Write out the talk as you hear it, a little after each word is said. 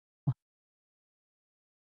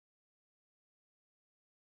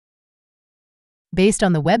Based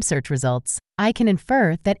on the web search results, I can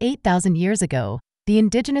infer that 8,000 years ago, the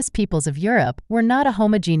indigenous peoples of Europe were not a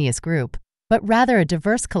homogeneous group, but rather a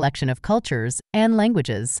diverse collection of cultures and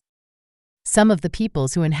languages. Some of the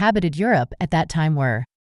peoples who inhabited Europe at that time were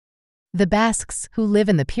the Basques, who live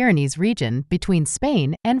in the Pyrenees region between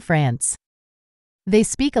Spain and France. They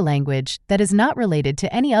speak a language that is not related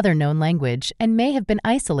to any other known language and may have been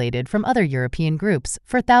isolated from other European groups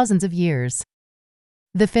for thousands of years.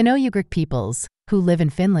 The Finno-Ugric peoples, who live in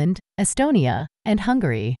Finland, Estonia, and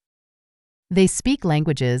Hungary. They speak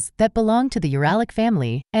languages that belong to the Uralic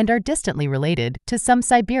family and are distantly related to some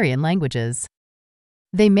Siberian languages.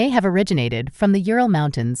 They may have originated from the Ural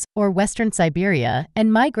Mountains or western Siberia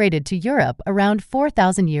and migrated to Europe around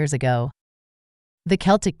 4,000 years ago. The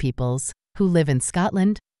Celtic peoples, who live in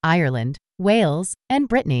Scotland, Ireland, Wales, and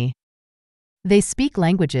Brittany. They speak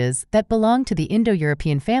languages that belong to the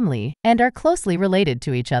Indo-European family and are closely related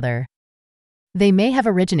to each other. They may have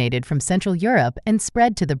originated from Central Europe and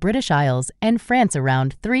spread to the British Isles and France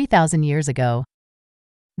around 3,000 years ago.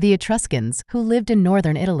 The Etruscans, who lived in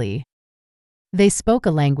northern Italy. They spoke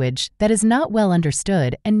a language that is not well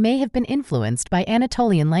understood and may have been influenced by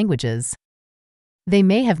Anatolian languages. They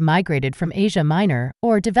may have migrated from Asia Minor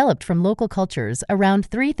or developed from local cultures around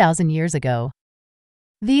 3,000 years ago.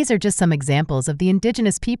 These are just some examples of the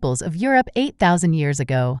indigenous peoples of Europe 8,000 years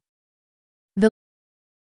ago.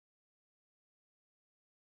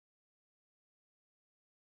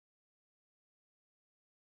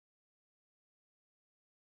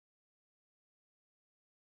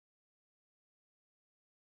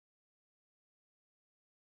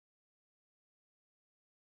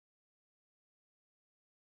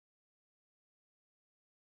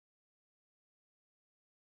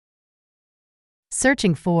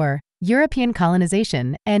 Searching for European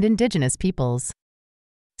colonization and indigenous peoples.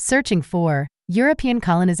 Searching for European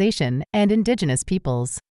colonization and indigenous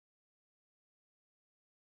peoples.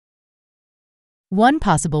 One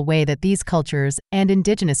possible way that these cultures and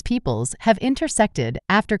indigenous peoples have intersected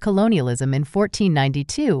after colonialism in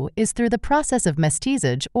 1492 is through the process of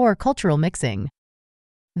mestizage or cultural mixing.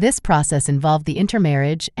 This process involved the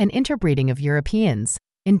intermarriage and interbreeding of Europeans,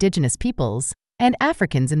 indigenous peoples, and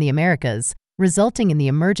Africans in the Americas, resulting in the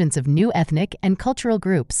emergence of new ethnic and cultural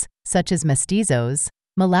groups such as mestizos,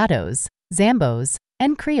 mulattoes, zambos,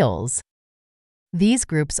 and Creoles. These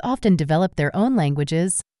groups often developed their own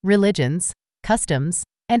languages, religions, customs,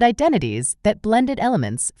 and identities that blended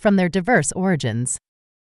elements from their diverse origins.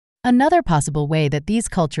 Another possible way that these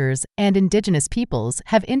cultures and indigenous peoples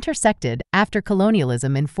have intersected after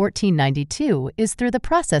colonialism in 1492 is through the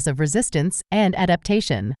process of resistance and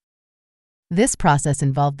adaptation. This process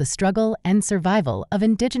involved the struggle and survival of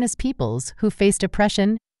indigenous peoples who faced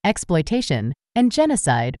oppression, exploitation, and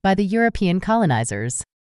genocide by the European colonizers.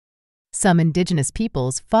 Some indigenous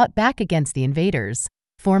peoples fought back against the invaders,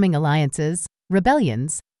 forming alliances,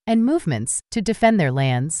 rebellions, and movements to defend their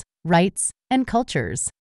lands, rights, and cultures.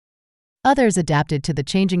 Others adapted to the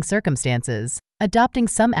changing circumstances, adopting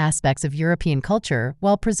some aspects of European culture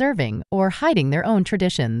while preserving or hiding their own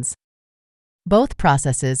traditions. Both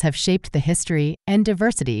processes have shaped the history and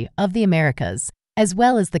diversity of the Americas, as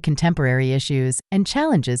well as the contemporary issues and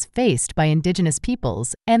challenges faced by indigenous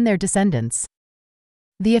peoples and their descendants.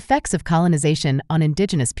 The effects of colonization on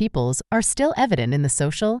indigenous peoples are still evident in the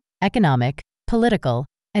social, economic, political,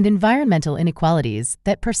 and environmental inequalities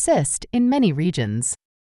that persist in many regions.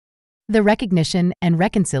 The recognition and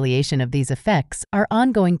reconciliation of these effects are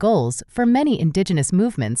ongoing goals for many indigenous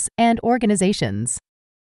movements and organizations.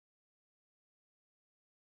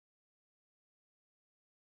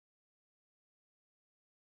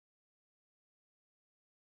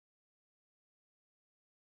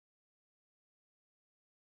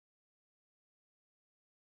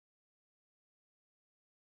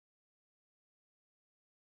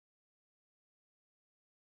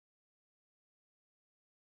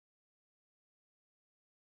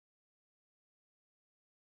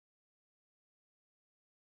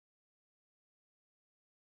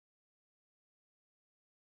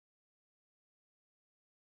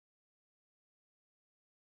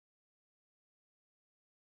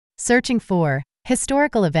 Searching for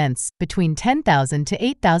historical events between 10,000 to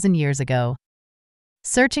 8,000 years ago.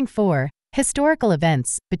 Searching for historical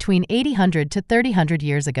events between 800 to 300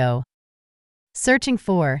 years ago. Searching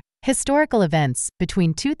for historical events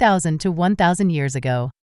between 2,000 to 1,000 years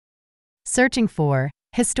ago. Searching for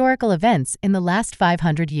historical events in the last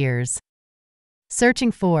 500 years.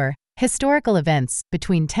 Searching for historical events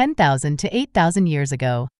between 10,000 to 8,000 years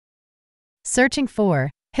ago. Searching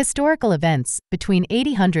for historical events between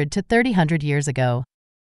 800 to 300 years ago.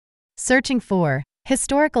 Searching for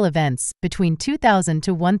Historical events between 2000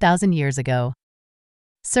 to 1000 years ago.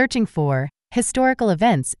 Searching for historical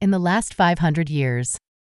events in the last 500 years.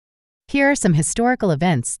 Here are some historical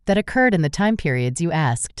events that occurred in the time periods you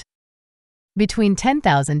asked. Between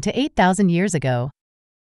 10,000 to 8,000 years ago.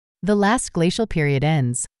 The last glacial period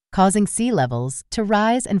ends, causing sea levels to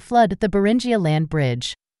rise and flood the Beringia land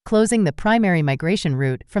bridge, closing the primary migration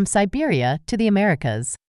route from Siberia to the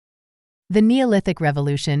Americas. The Neolithic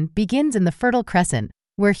Revolution begins in the Fertile Crescent,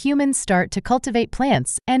 where humans start to cultivate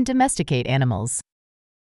plants and domesticate animals.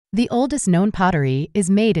 The oldest known pottery is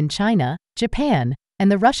made in China, Japan, and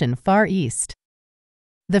the Russian Far East.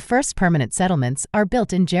 The first permanent settlements are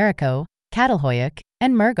built in Jericho, Catalhoyuk,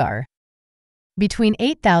 and Murgar. Between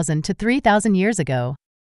 8,000 to 3,000 years ago.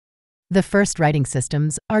 The first writing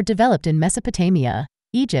systems are developed in Mesopotamia,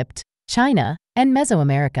 Egypt, China, and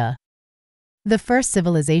Mesoamerica. The first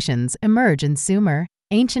civilizations emerge in Sumer,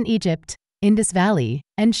 ancient Egypt, Indus Valley,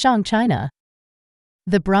 and Shang China.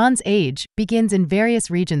 The Bronze Age begins in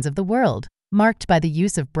various regions of the world, marked by the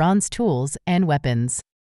use of bronze tools and weapons.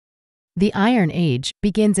 The Iron Age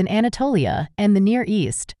begins in Anatolia and the Near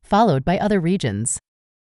East, followed by other regions.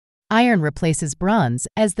 Iron replaces bronze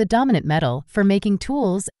as the dominant metal for making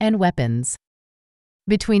tools and weapons.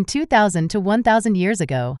 Between 2000 to 1000 years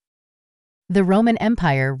ago. The Roman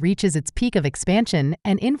Empire reaches its peak of expansion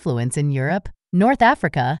and influence in Europe, North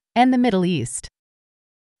Africa, and the Middle East.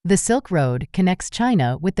 The Silk Road connects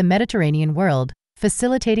China with the Mediterranean world,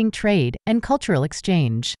 facilitating trade and cultural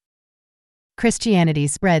exchange. Christianity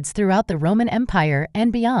spreads throughout the Roman Empire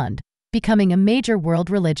and beyond, becoming a major world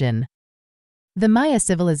religion. The Maya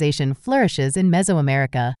civilization flourishes in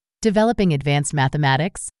Mesoamerica, developing advanced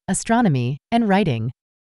mathematics, astronomy, and writing.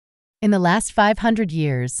 In the last 500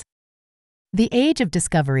 years. The Age of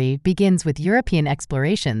Discovery begins with European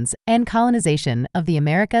explorations and colonization of the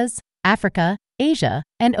Americas, Africa, Asia,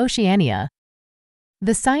 and Oceania.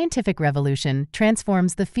 The Scientific Revolution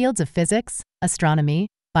transforms the fields of physics, astronomy,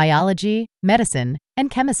 biology, medicine,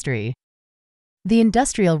 and chemistry. The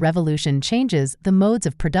Industrial Revolution changes the modes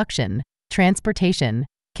of production, transportation,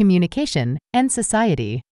 communication, and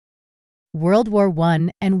society. World War I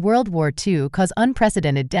and World War II cause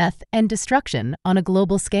unprecedented death and destruction on a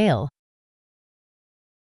global scale.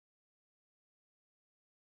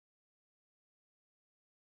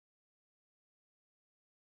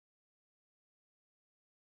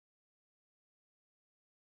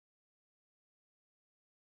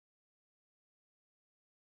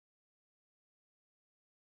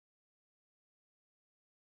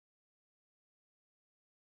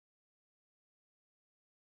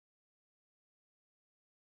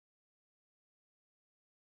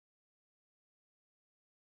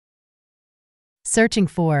 Searching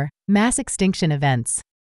for mass extinction events.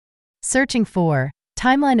 Searching for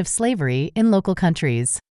timeline of slavery in local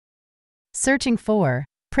countries. Searching for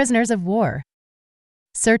prisoners of war.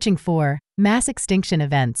 Searching for mass extinction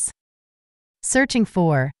events. Searching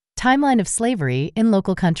for timeline of slavery in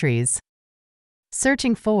local countries.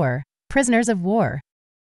 Searching for prisoners of war.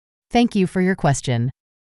 Thank you for your question.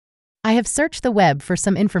 I have searched the web for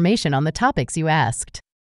some information on the topics you asked.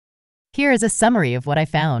 Here is a summary of what I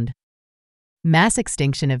found. Mass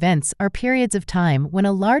extinction events are periods of time when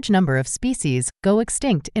a large number of species go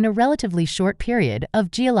extinct in a relatively short period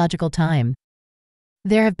of geological time.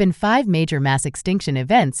 There have been 5 major mass extinction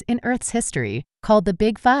events in Earth's history, called the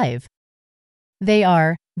Big Five. They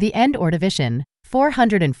are the End Ordovician,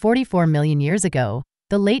 444 million years ago,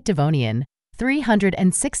 the Late Devonian,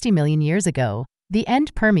 360 million years ago, the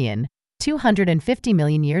End Permian, 250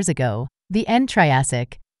 million years ago, the End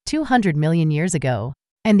Triassic, 200 million years ago,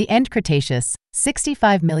 and the End Cretaceous,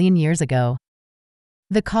 65 million years ago.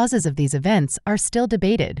 The causes of these events are still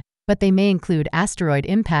debated, but they may include asteroid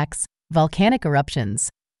impacts, volcanic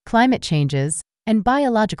eruptions, climate changes, and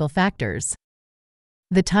biological factors.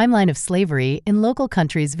 The timeline of slavery in local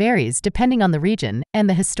countries varies depending on the region and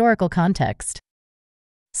the historical context.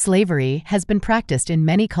 Slavery has been practiced in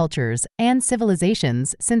many cultures and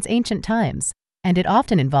civilizations since ancient times, and it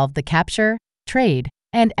often involved the capture, trade,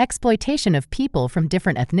 and exploitation of people from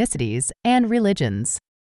different ethnicities and religions.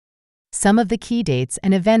 Some of the key dates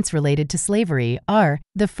and events related to slavery are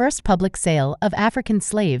the first public sale of African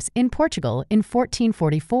slaves in Portugal in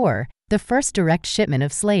 1444, the first direct shipment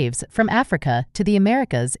of slaves from Africa to the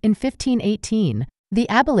Americas in 1518, the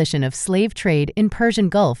abolition of slave trade in Persian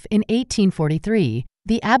Gulf in 1843,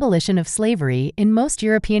 the abolition of slavery in most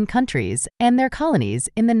European countries and their colonies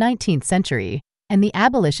in the 19th century, and the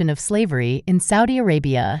abolition of slavery in Saudi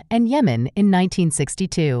Arabia and Yemen in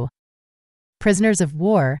 1962. Prisoners of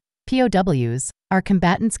war, POWs, are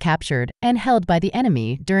combatants captured and held by the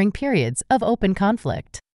enemy during periods of open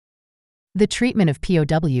conflict. The treatment of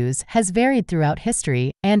POWs has varied throughout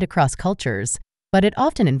history and across cultures, but it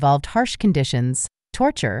often involved harsh conditions,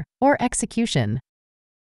 torture, or execution.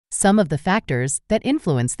 Some of the factors that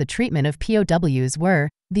influenced the treatment of POWs were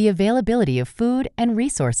the availability of food and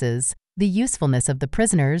resources, the usefulness of the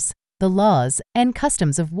prisoners, the laws and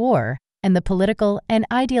customs of war, and the political and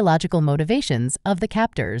ideological motivations of the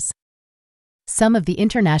captors. Some of the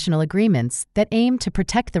international agreements that aimed to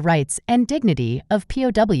protect the rights and dignity of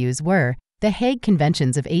POWs were the Hague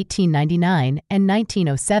Conventions of 1899 and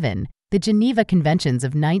 1907, the Geneva Conventions of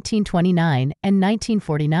 1929 and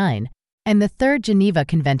 1949, and the Third Geneva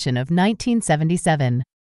Convention of 1977.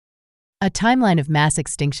 A timeline of mass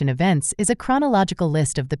extinction events is a chronological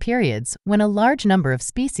list of the periods when a large number of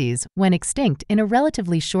species went extinct in a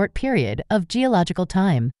relatively short period of geological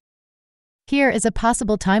time. Here is a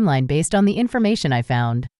possible timeline based on the information I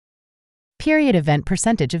found. Period event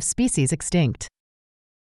percentage of species extinct.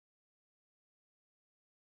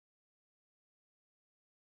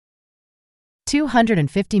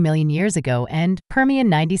 $250 million years ago and Permian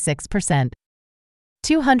 96%.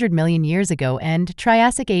 200 million years ago and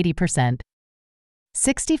Triassic 80%.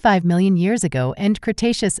 65 million years ago and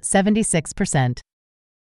Cretaceous 76%.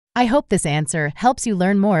 I hope this answer helps you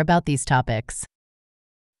learn more about these topics.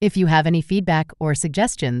 If you have any feedback or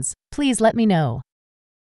suggestions, please let me know.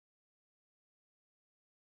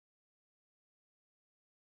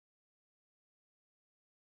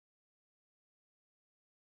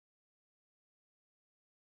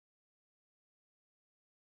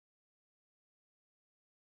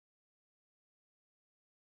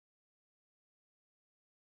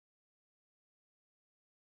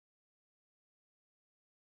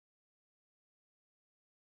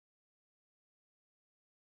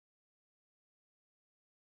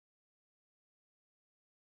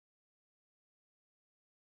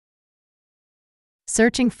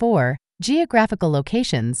 Searching for geographical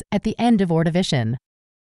locations at the end of Ordovician.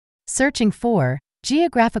 Searching for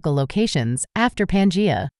geographical locations after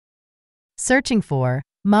Pangea. Searching for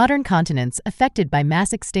modern continents affected by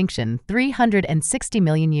mass extinction 360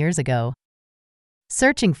 million years ago.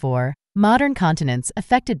 Searching for modern continents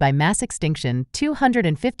affected by mass extinction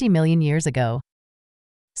 250 million years ago.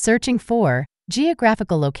 Searching for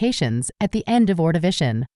geographical locations at the end of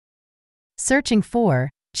Ordovician. Searching for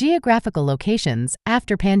geographical locations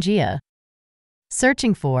after Pangea.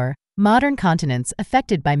 Searching for modern continents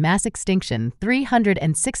affected by mass extinction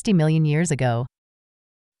 360 million years ago.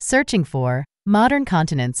 Searching for modern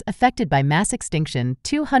continents affected by mass extinction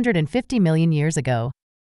 250 million years ago.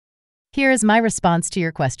 Here is my response to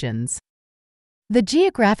your questions. The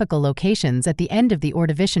geographical locations at the end of the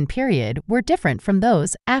Ordovician period were different from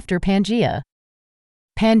those after Pangea.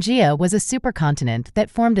 Pangea was a supercontinent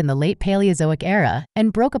that formed in the late Paleozoic era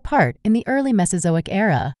and broke apart in the early Mesozoic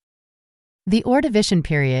era. The Ordovician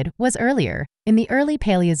period was earlier, in the early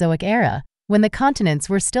Paleozoic era, when the continents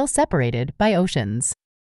were still separated by oceans.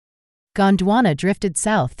 Gondwana drifted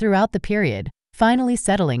south throughout the period, finally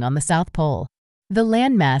settling on the South Pole. The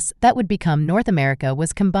landmass that would become North America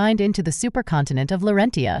was combined into the supercontinent of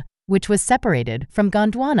Laurentia, which was separated from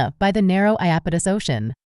Gondwana by the narrow Iapetus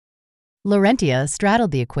Ocean. Laurentia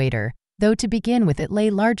straddled the equator, though to begin with it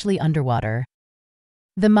lay largely underwater.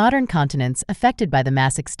 The modern continents affected by the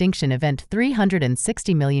mass extinction event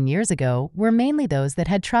 360 million years ago were mainly those that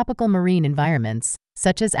had tropical marine environments,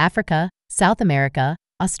 such as Africa, South America,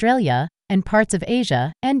 Australia, and parts of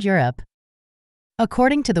Asia and Europe.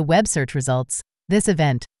 According to the web search results, this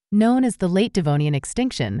event, known as the Late Devonian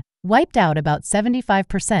extinction, wiped out about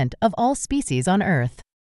 75% of all species on Earth.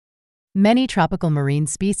 Many tropical marine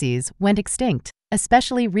species went extinct,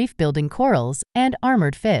 especially reef-building corals and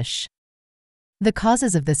armored fish. The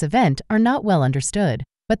causes of this event are not well understood,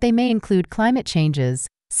 but they may include climate changes,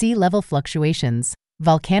 sea level fluctuations,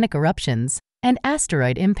 volcanic eruptions, and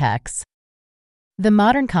asteroid impacts. The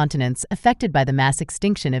modern continents affected by the mass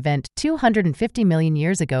extinction event 250 million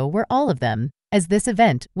years ago were all of them, as this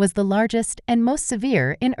event was the largest and most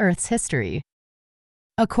severe in Earth's history.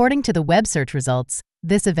 According to the web search results,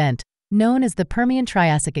 this event, known as the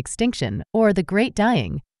Permian-Triassic extinction or the Great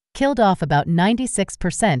Dying, killed off about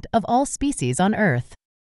 96% of all species on Earth.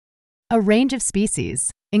 A range of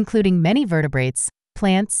species, including many vertebrates,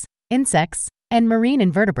 plants, insects, and marine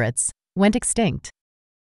invertebrates, went extinct.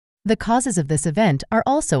 The causes of this event are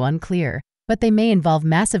also unclear, but they may involve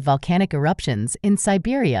massive volcanic eruptions in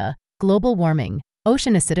Siberia, global warming,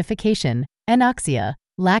 ocean acidification, anoxia,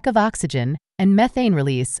 lack of oxygen, and methane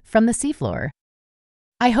release from the seafloor.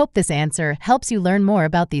 I hope this answer helps you learn more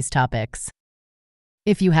about these topics.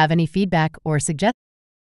 If you have any feedback or suggestions,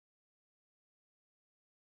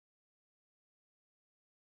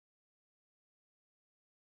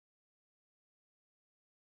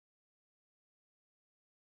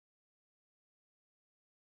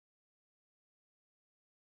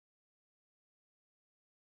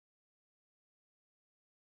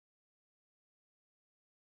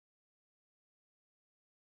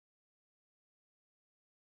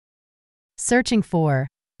 searching for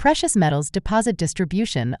precious metals deposit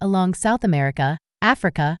distribution along South America,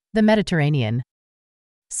 Africa, the Mediterranean.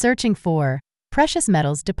 Searching for precious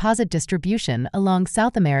metals deposit distribution along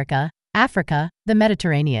South America, Africa, the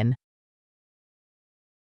Mediterranean.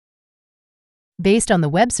 Based on the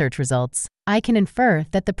web search results, I can infer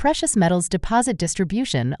that the precious metals deposit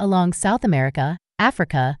distribution along South America,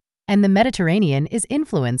 Africa, and the Mediterranean is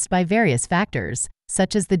influenced by various factors,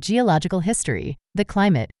 such as the geological history, the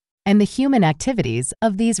climate, and the human activities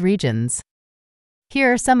of these regions.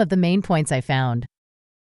 Here are some of the main points I found.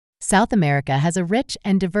 South America has a rich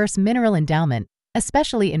and diverse mineral endowment,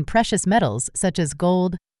 especially in precious metals such as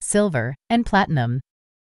gold, silver, and platinum.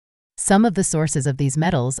 Some of the sources of these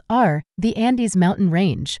metals are the Andes mountain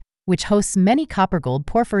range, which hosts many copper-gold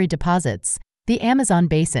porphyry deposits, the Amazon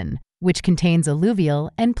basin, which contains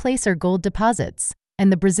alluvial and placer gold deposits,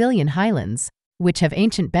 and the Brazilian highlands, which have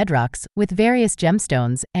ancient bedrocks with various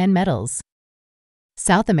gemstones and metals.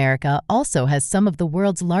 South America also has some of the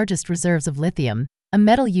world's largest reserves of lithium, a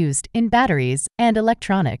metal used in batteries and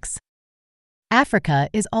electronics. Africa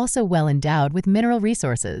is also well endowed with mineral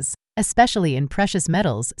resources, especially in precious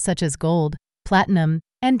metals such as gold, platinum,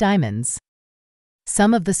 and diamonds.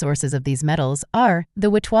 Some of the sources of these metals are the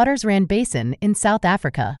Witwatersrand Basin in South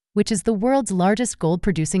Africa, which is the world's largest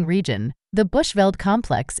gold-producing region, the Bushveld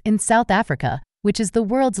Complex in South Africa, which is the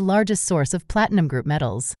world's largest source of platinum group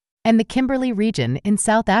metals, and the Kimberley region in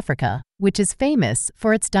South Africa, which is famous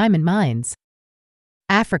for its diamond mines.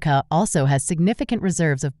 Africa also has significant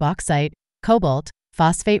reserves of bauxite, cobalt,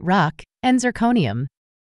 phosphate rock, and zirconium.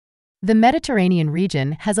 The Mediterranean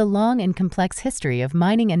region has a long and complex history of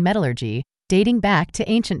mining and metallurgy dating back to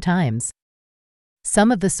ancient times.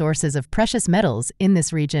 Some of the sources of precious metals in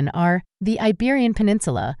this region are the Iberian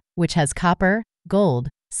Peninsula, which has copper, gold,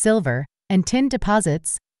 silver, and tin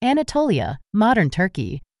deposits, Anatolia, modern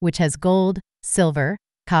Turkey, which has gold, silver,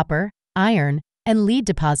 copper, iron, and lead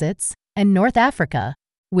deposits, and North Africa,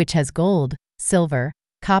 which has gold, silver,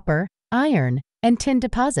 copper, iron, and tin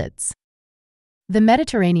deposits. The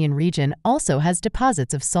Mediterranean region also has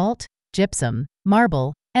deposits of salt, gypsum,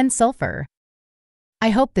 marble, and sulfur.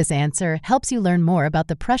 I hope this answer helps you learn more about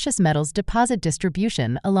the precious metals deposit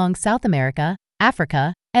distribution along South America,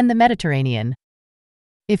 Africa, and the Mediterranean.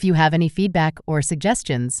 If you have any feedback or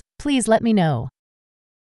suggestions, please let me know.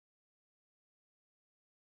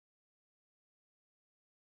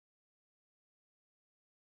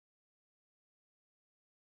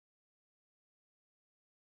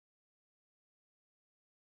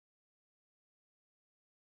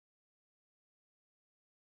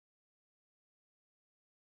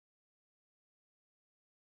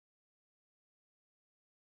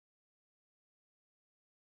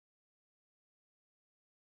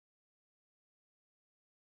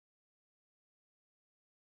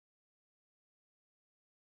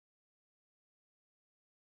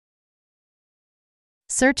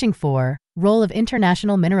 Searching for role of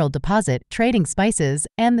international mineral deposit trading spices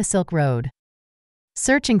and the Silk Road.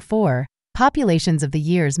 Searching for populations of the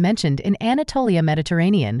years mentioned in Anatolia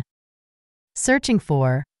Mediterranean. Searching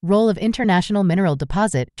for role of international mineral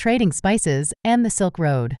deposit trading spices and the Silk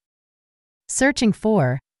Road. Searching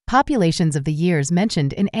for populations of the years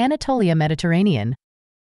mentioned in Anatolia Mediterranean.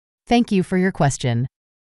 Thank you for your question.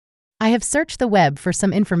 I have searched the web for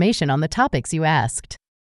some information on the topics you asked.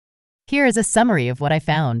 Here is a summary of what I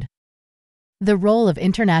found. The role of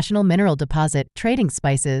international mineral deposit trading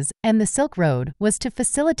spices and the Silk Road was to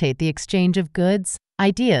facilitate the exchange of goods,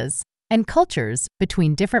 ideas, and cultures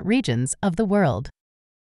between different regions of the world.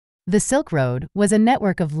 The Silk Road was a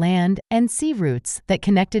network of land and sea routes that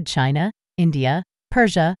connected China, India,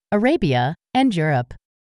 Persia, Arabia, and Europe.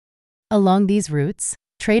 Along these routes,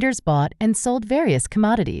 traders bought and sold various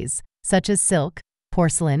commodities, such as silk,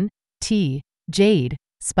 porcelain, tea, jade,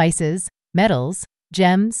 spices, metals,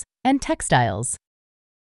 gems, and textiles.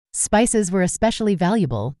 Spices were especially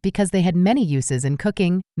valuable because they had many uses in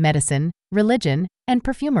cooking, medicine, religion, and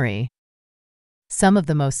perfumery. Some of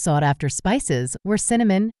the most sought-after spices were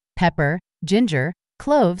cinnamon, pepper, ginger,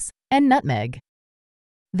 cloves, and nutmeg.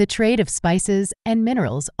 The trade of spices and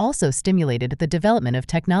minerals also stimulated the development of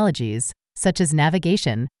technologies such as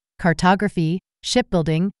navigation, cartography,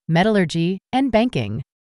 shipbuilding, metallurgy, and banking.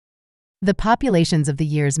 The populations of the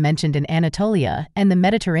years mentioned in Anatolia and the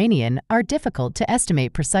Mediterranean are difficult to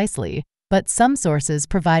estimate precisely, but some sources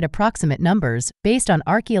provide approximate numbers based on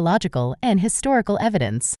archaeological and historical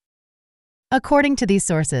evidence. According to these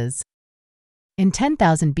sources, in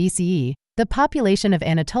 10,000 BCE, the population of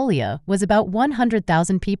Anatolia was about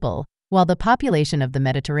 100,000 people, while the population of the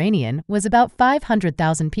Mediterranean was about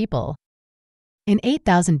 500,000 people. In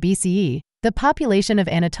 8,000 BCE, the population of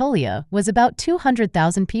Anatolia was about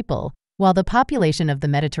 200,000 people, while the population of the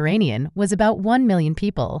Mediterranean was about 1 million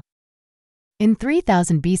people. In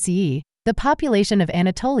 3000 BCE, the population of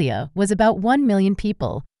Anatolia was about 1 million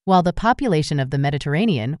people, while the population of the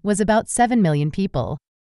Mediterranean was about 7 million people.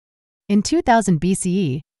 In 2000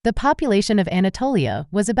 BCE, the population of Anatolia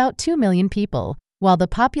was about 2 million people, while the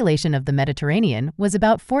population of the Mediterranean was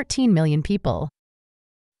about 14 million people.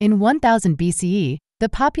 In 1000 BCE, the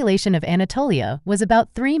population of Anatolia was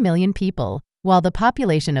about 3 million people, while the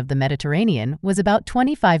population of the Mediterranean was about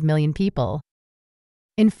 25 million people.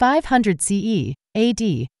 In 500 CE,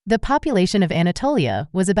 AD, the population of Anatolia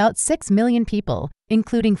was about 6 million people,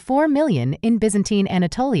 including 4 million in Byzantine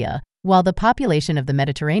Anatolia, while the population of the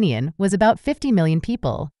Mediterranean was about 50 million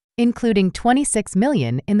people, including 26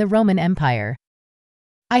 million in the Roman Empire.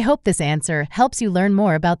 I hope this answer helps you learn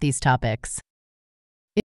more about these topics.